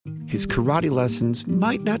his karate lessons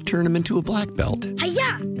might not turn him into a black belt.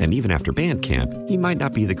 Hi-ya! And even after band camp, he might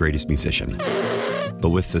not be the greatest musician.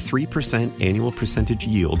 But with the 3% annual percentage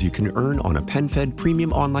yield you can earn on a PenFed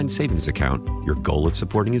premium online savings account, your goal of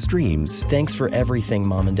supporting his dreams... Thanks for everything,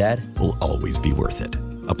 Mom and Dad. ...will always be worth it.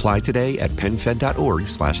 Apply today at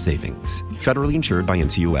PenFed.org/savings. Federally insured by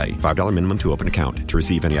NCUA. $5 minimum to open account. To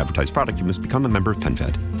receive any advertised product, you must become a member of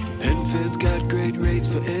PenFed. PenFed's got great rates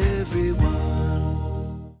for everyone.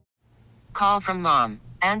 Call from mom.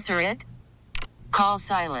 Answer it. Call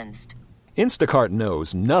silenced. Instacart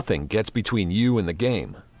knows nothing gets between you and the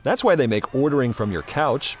game. That's why they make ordering from your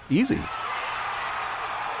couch easy.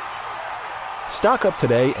 Stock up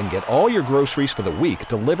today and get all your groceries for the week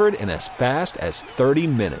delivered in as fast as 30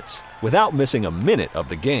 minutes without missing a minute of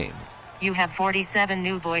the game. You have 47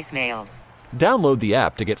 new voicemails. Download the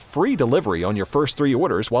app to get free delivery on your first 3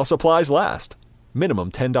 orders while supplies last.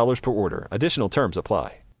 Minimum $10 per order. Additional terms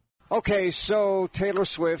apply. Okay, so Taylor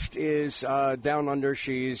Swift is down under.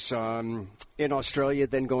 She's in Australia,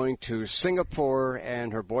 then going to Singapore,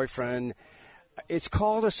 and her boyfriend. It's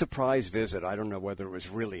called a surprise visit. I don't know whether it was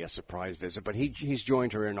really a surprise visit, but he's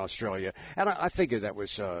joined her in Australia, and I figured that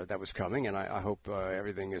was coming, and I hope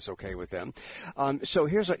everything is okay with them. So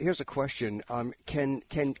here's a question: Can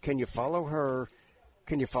you follow her?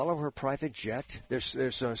 Can you follow her private jet?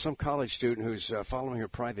 There's some college student who's following her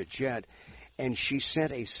private jet. And she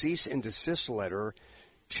sent a cease and desist letter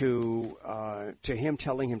to him,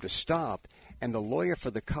 telling him to stop. And the lawyer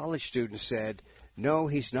for the college student said, no,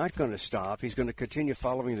 he's not going to stop. He's going to continue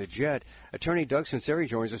following the jet. Attorney Doug Sunseri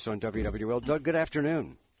joins us on WWL. Doug, good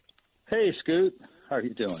afternoon. Hey, Scoot. How are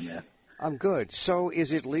you doing, man? I'm good. So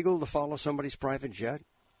is it legal to follow somebody's private jet?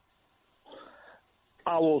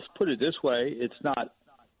 I will put it this way. It's not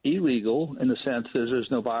illegal in the sense that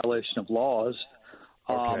there's no violation of laws.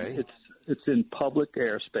 Okay. It's in public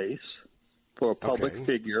airspace for a public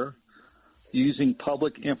figure using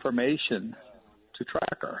public information to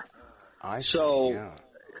track her. I see,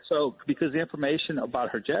 So because the information about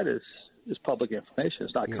her jet is public information,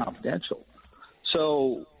 it's not confidential.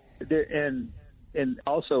 So, and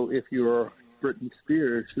also if you're Britney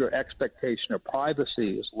Spears, your expectation of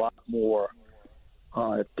privacy is a lot more,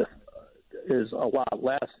 is a lot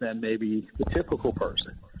less than maybe the typical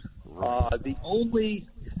person. The only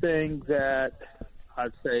thing that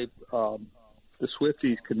I'd say the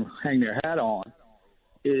Swifties can hang their hat on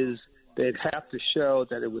is they'd have to show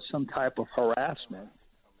that it was some type of harassment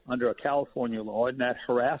under a California law, and that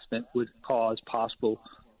harassment would cause possible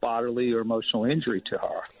bodily or emotional injury to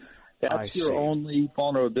her. That's your only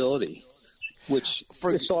vulnerability, which is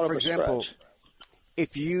sort of for example, stretch.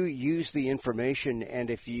 If you use the information and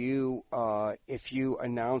if you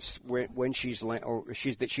announce when she's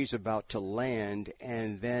that she's about to land,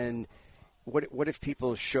 and then what if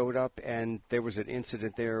people showed up and there was an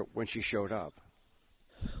incident there when she showed up?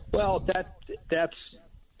 Well, that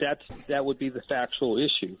would be the factual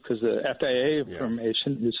issue because the FAA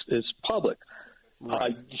information is public.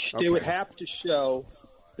 Right. They would have to show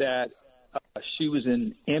that she was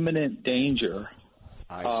in imminent danger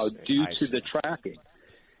due to the tracking.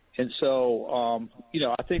 And so,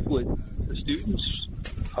 I think what the student's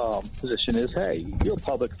position is, hey, you're a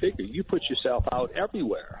public figure. You put yourself out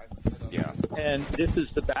everywhere. Yeah. And this is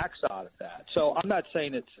the backside of that. So I'm not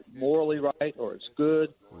saying it's morally right or it's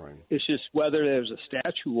good. Right. It's just whether there's a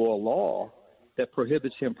statute or a law that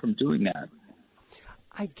prohibits him from doing that.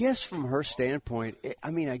 I guess from her standpoint,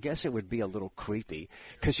 I guess it would be a little creepy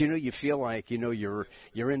because, you feel like, you're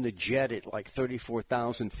in the jet at like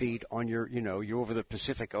 34,000 feet on you're over the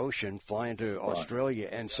Pacific Ocean flying to Australia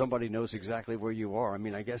and somebody knows exactly where you are.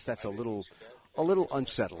 I guess that's a little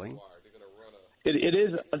unsettling. It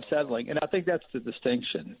is unsettling, and I think that's the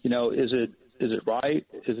distinction. Is it right?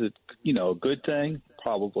 Is it a good thing?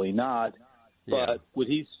 Probably not. Yeah. But what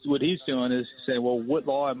he's doing is saying, well, what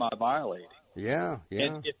law am I violating? Yeah.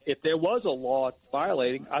 And if there was a law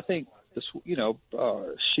violating, I think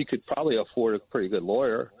she could probably afford a pretty good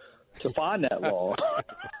lawyer to find that law.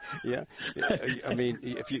 Yeah.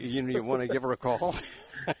 If you want to give her a call.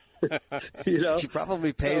 She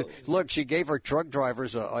probably paid. Look, she gave her truck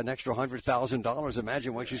drivers an extra $100,000.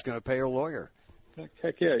 Imagine what she's going to pay her lawyer.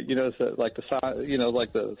 Heck yeah! It's like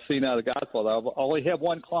the scene out of Godfather. I only have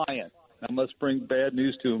one client. I must bring bad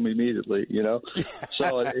news to him immediately.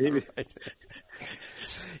 So.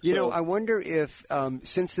 I wonder if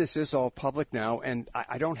since this is all public now, and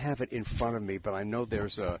I don't have it in front of me, but I know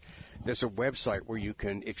there's a website where you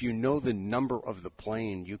can, if you know the number of the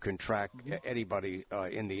plane, you can track anybody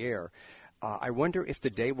in the air. I wonder if the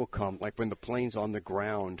day will come, like when the plane's on the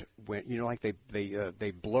ground, when like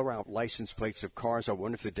they blur out license plates of cars. I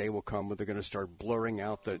wonder if the day will come when they're going to start blurring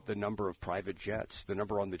out the number of private jets, the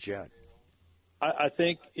number on the jet. I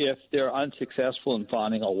think if they're unsuccessful in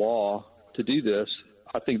finding a law to do this,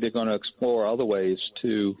 I think they're going to explore other ways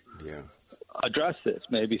to address this.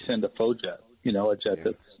 Maybe send a faux jet, a jet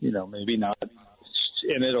that's maybe not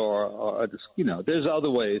in it, or there's other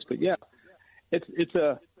ways. But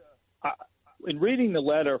in reading the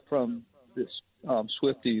letter from this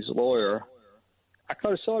Swifties lawyer, I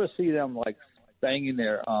sort of see them like banging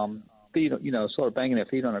their feet, sort of banging their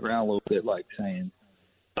feet on the ground a little bit, like saying,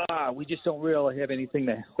 we just don't really have anything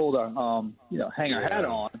to hold our, hang our hat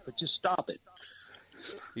on, but just stop it.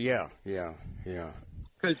 Yeah.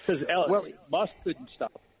 Because Musk couldn't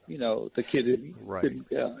stop, the kid. Right.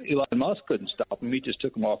 Elon Musk couldn't stop him. He just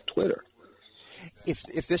took him off Twitter.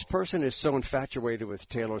 If this person is so infatuated with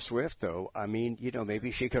Taylor Swift, though, I mean,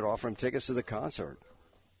 maybe she could offer him tickets to the concert.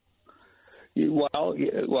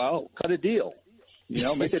 Well, cut a deal.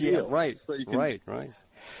 Make a deal. Right. So right.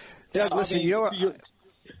 Doug, listen, to your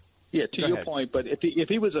point, but if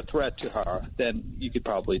he was a threat to her, then you could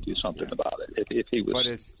probably do something about it. If he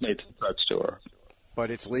made some threats to her. But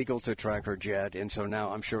it's legal to track her jet, and so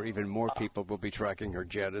now I'm sure even more people will be tracking her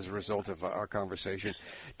jet as a result of our conversation.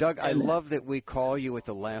 Doug, I love that we call you at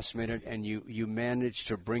the last minute, and you managed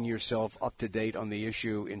to bring yourself up to date on the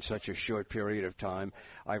issue in such a short period of time.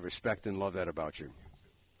 I respect and love that about you.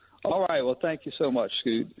 All right. Well, thank you so much,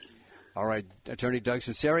 Scoot. All right, Attorney Doug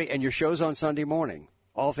Sunseri, and your show's on Sunday morning.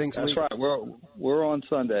 All things legal. That's right. We're on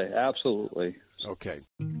Sunday. Absolutely. Okay.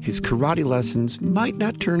 His karate lessons might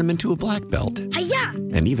not turn him into a black belt. Hi-ya!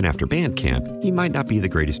 And even after band camp, he might not be the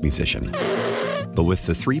greatest musician. But with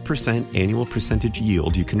the 3% annual percentage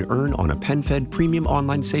yield you can earn on a PenFed premium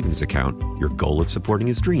online savings account, your goal of supporting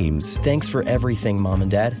his dreams... Thanks for everything, Mom and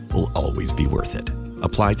Dad. ...will always be worth it.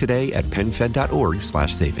 Apply today at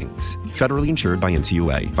PenFed.org/savings. Federally insured by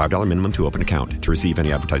NCUA. $5 minimum to open account. To receive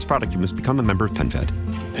any advertised product, you must become a member of PenFed.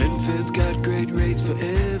 PenFed's got great rates for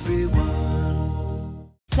everyone.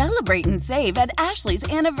 Celebrate and save at Ashley's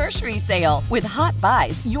Anniversary Sale. With Hot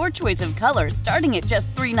Buys, your choice of colors starting at just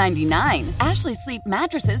 $3.99. Ashley Sleep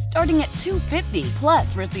mattresses starting at $2.50.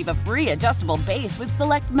 Plus, receive a free adjustable base with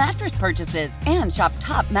select mattress purchases. And shop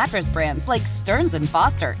top mattress brands like Stearns &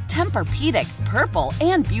 Foster, Tempur-Pedic, Purple,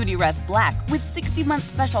 and Beautyrest Black with 60-month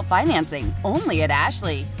special financing. Only at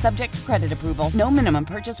Ashley. Subject to credit approval. No minimum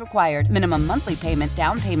purchase required. Minimum monthly payment,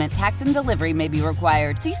 down payment, tax, and delivery may be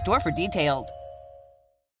required. See store for details.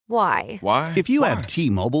 Why? If you have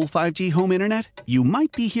T-Mobile 5G home internet, you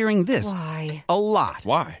might be hearing this a lot.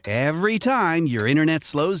 Why? Every time your internet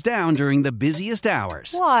slows down during the busiest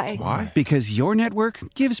hours. Why? Because your network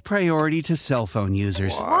gives priority to cell phone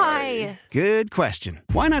users. Why? Good question.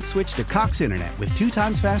 Why not switch to Cox Internet with 2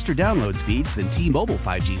 times faster download speeds than T-Mobile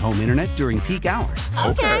 5G home internet during peak hours?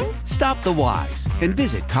 Okay. Stop the whys and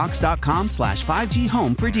visit cox.com/5G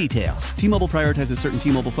home for details. T-Mobile prioritizes certain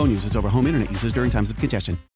T-Mobile phone users over home internet users during times of congestion.